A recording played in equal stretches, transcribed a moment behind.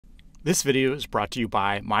This video is brought to you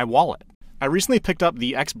by my wallet. I recently picked up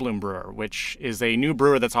the xBloom brewer, which is a new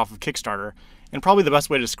brewer that's off of Kickstarter, and probably the best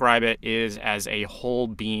way to describe it is as a whole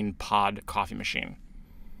bean pod coffee machine.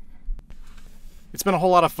 It's been a whole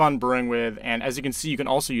lot of fun brewing with, and as you can see, you can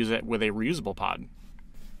also use it with a reusable pod.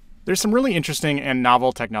 There's some really interesting and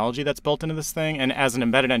novel technology that's built into this thing, and as an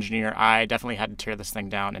embedded engineer, I definitely had to tear this thing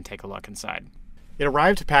down and take a look inside. It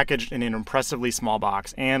arrived packaged in an impressively small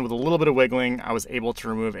box, and with a little bit of wiggling, I was able to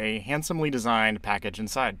remove a handsomely designed package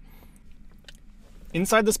inside.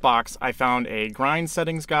 Inside this box, I found a grind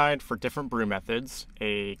settings guide for different brew methods,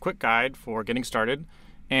 a quick guide for getting started,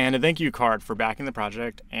 and a thank you card for backing the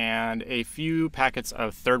project, and a few packets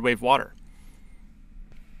of third wave water.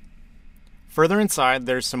 Further inside,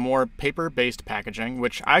 there's some more paper-based packaging,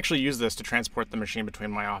 which I actually use this to transport the machine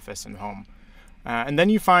between my office and home. And then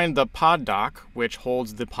you find the pod dock, which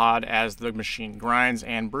holds the pod as the machine grinds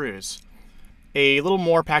and brews. A little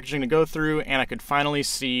more packaging to go through, and I could finally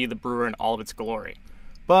see the brewer in all of its glory.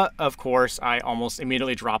 But, of course, I almost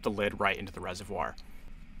immediately dropped the lid right into the reservoir.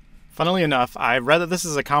 Funnily enough, I've read that this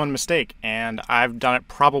is a common mistake, and I've done it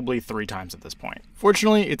probably 3 times at this point.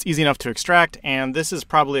 Fortunately, it's easy enough to extract, and this is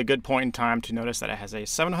probably a good point in time to notice that it has a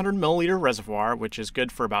 700 milliliter reservoir, which is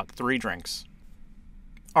good for about 3 drinks.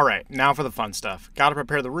 Alright, now for the fun stuff. Gotta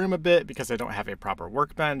prepare the room a bit because I don't have a proper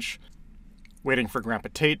workbench. Waiting for Grandpa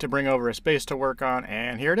Tate to bring over a space to work on,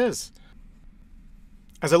 and here it is.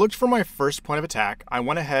 As I looked for my first point of attack, I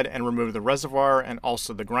went ahead and removed the reservoir and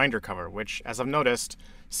also the grinder cover, which, as I've noticed,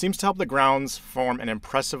 seems to help the grounds form an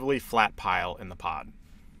impressively flat pile in the pod.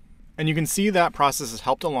 And you can see that process is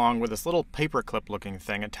helped along with this little paperclip looking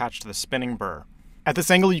thing attached to the spinning burr. At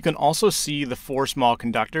this angle, you can also see the 4 small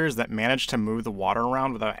conductors that manage to move the water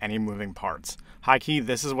around without any moving parts. High key,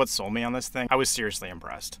 this is what sold me on this thing. I was seriously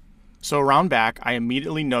impressed. So around back, I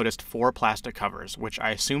immediately noticed 4 plastic covers, which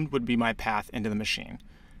I assumed would be my path into the machine.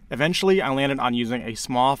 Eventually, I landed on using a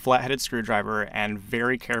small flat-headed screwdriver and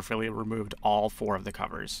very carefully removed all 4 of the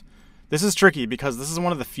covers. This is tricky because this is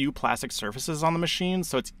one of the few plastic surfaces on the machine,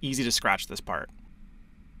 so it's easy to scratch this part.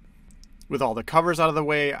 With all the covers out of the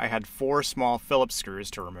way, I had 4 small Phillips screws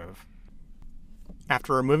to remove.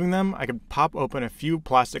 After removing them, I could pop open a few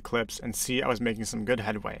plastic clips and see I was making some good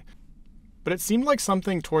headway. But it seemed like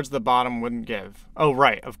something towards the bottom wouldn't give. Oh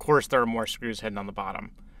right, of course there are more screws hidden on the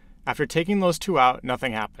bottom. After taking those 2 out,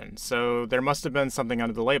 nothing happened, so there must have been something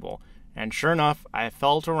under the label. And sure enough, I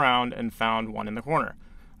felt around and found one in the corner.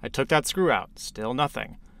 I took that screw out, still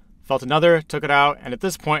nothing. Felt another, took it out, and at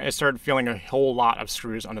this point I started feeling a whole lot of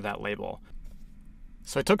screws under that label.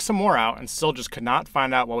 So I took some more out and still just could not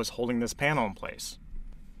find out what was holding this panel in place.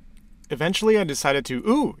 Eventually I decided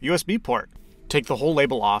to, USB port, take the whole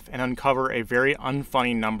label off and uncover a very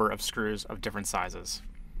unfunny number of screws of different sizes.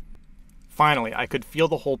 Finally, I could feel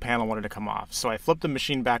the whole panel wanted to come off, so I flipped the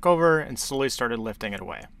machine back over and slowly started lifting it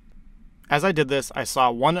away. As I did this, I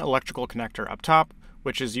saw one electrical connector up top,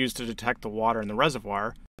 which is used to detect the water in the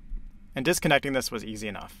reservoir, and disconnecting this was easy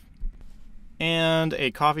enough. And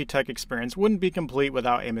a coffee tech experience wouldn't be complete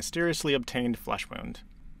without a mysteriously obtained flesh wound.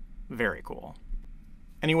 Very cool.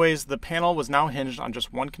 Anyways, the panel was now hinged on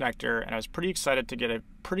just one connector, and I was pretty excited to get a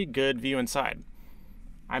pretty good view inside.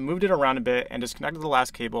 I moved it around a bit and disconnected the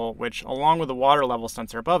last cable, which, along with the water level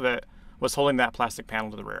sensor above it, was holding that plastic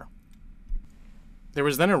panel to the rear. There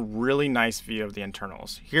was then a really nice view of the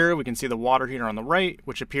internals. Here we can see the water heater on the right,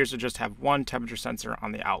 which appears to just have one temperature sensor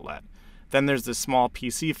on the outlet. Then there's this small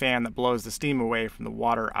PC fan that blows the steam away from the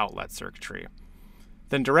water outlet circuitry.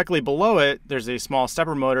 Then directly below it, there's a small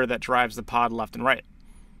stepper motor that drives the pod left and right.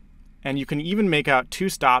 And you can even make out 2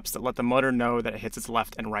 stops that let the motor know that it hits its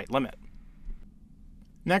left and right limit.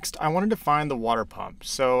 Next, I wanted to find the water pump,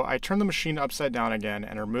 so I turned the machine upside down again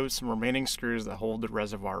and removed some remaining screws that hold the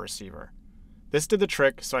reservoir receiver. This did the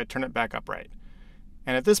trick, so I turned it back upright.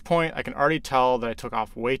 And at this point, I can already tell that I took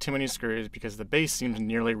off way too many screws because the base seems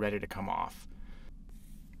nearly ready to come off.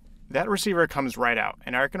 That receiver comes right out,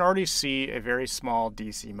 and I can already see a very small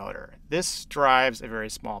DC motor. This drives a very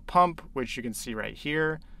small pump, which you can see right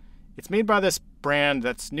here. It's made by this brand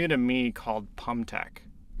that's new to me called Pumtech.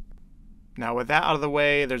 Now with that out of the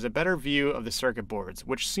way, there's a better view of the circuit boards,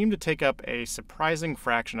 which seem to take up a surprising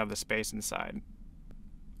fraction of the space inside.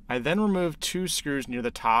 I then removed 2 screws near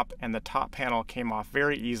the top, and the top panel came off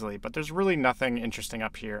very easily, but there's really nothing interesting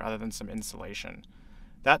up here other than some insulation.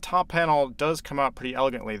 That top panel does come out pretty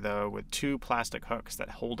elegantly though, with 2 plastic hooks that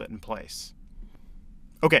hold it in place.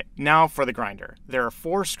 Okay, now for the grinder. There are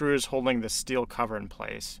 4 screws holding the steel cover in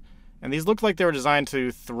place, and these look like they were designed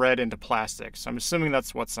to thread into plastic, so I'm assuming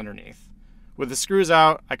that's what's underneath. With the screws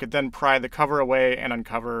out, I could then pry the cover away and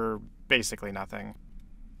uncover basically nothing.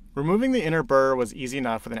 Removing the inner burr was easy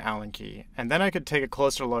enough with an Allen key, and then I could take a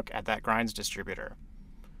closer look at that grinds distributor.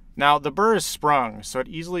 Now, the burr is sprung, so it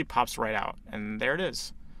easily pops right out, and there it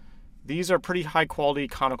is. These are pretty high-quality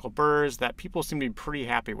conical burrs that people seem to be pretty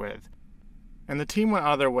happy with, and the team went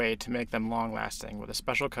out of their way to make them long-lasting with a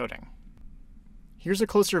special coating. Here's a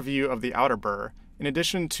closer view of the outer burr, in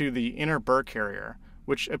addition to the inner burr carrier,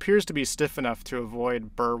 which appears to be stiff enough to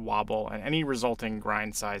avoid burr wobble and any resulting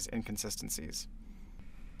grind size inconsistencies.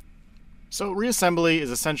 So reassembly is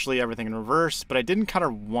essentially everything in reverse, but I did encounter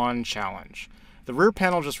one challenge. The rear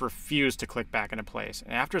panel just refused to click back into place,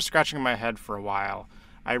 and after scratching my head for a while,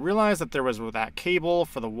 I realized that there was that cable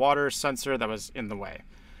for the water sensor that was in the way.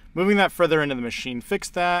 Moving that further into the machine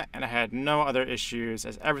fixed that, and I had no other issues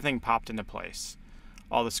as everything popped into place.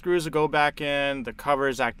 All the screws would go back in, the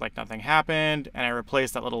covers act like nothing happened, and I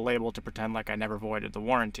replaced that little label to pretend like I never voided the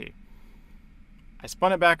warranty. I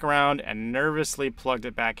spun it back around and nervously plugged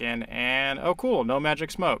it back in, and oh cool, no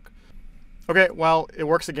magic smoke. Okay, well, it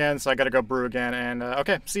works again, so I gotta go brew again, and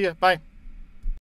okay, see ya, bye.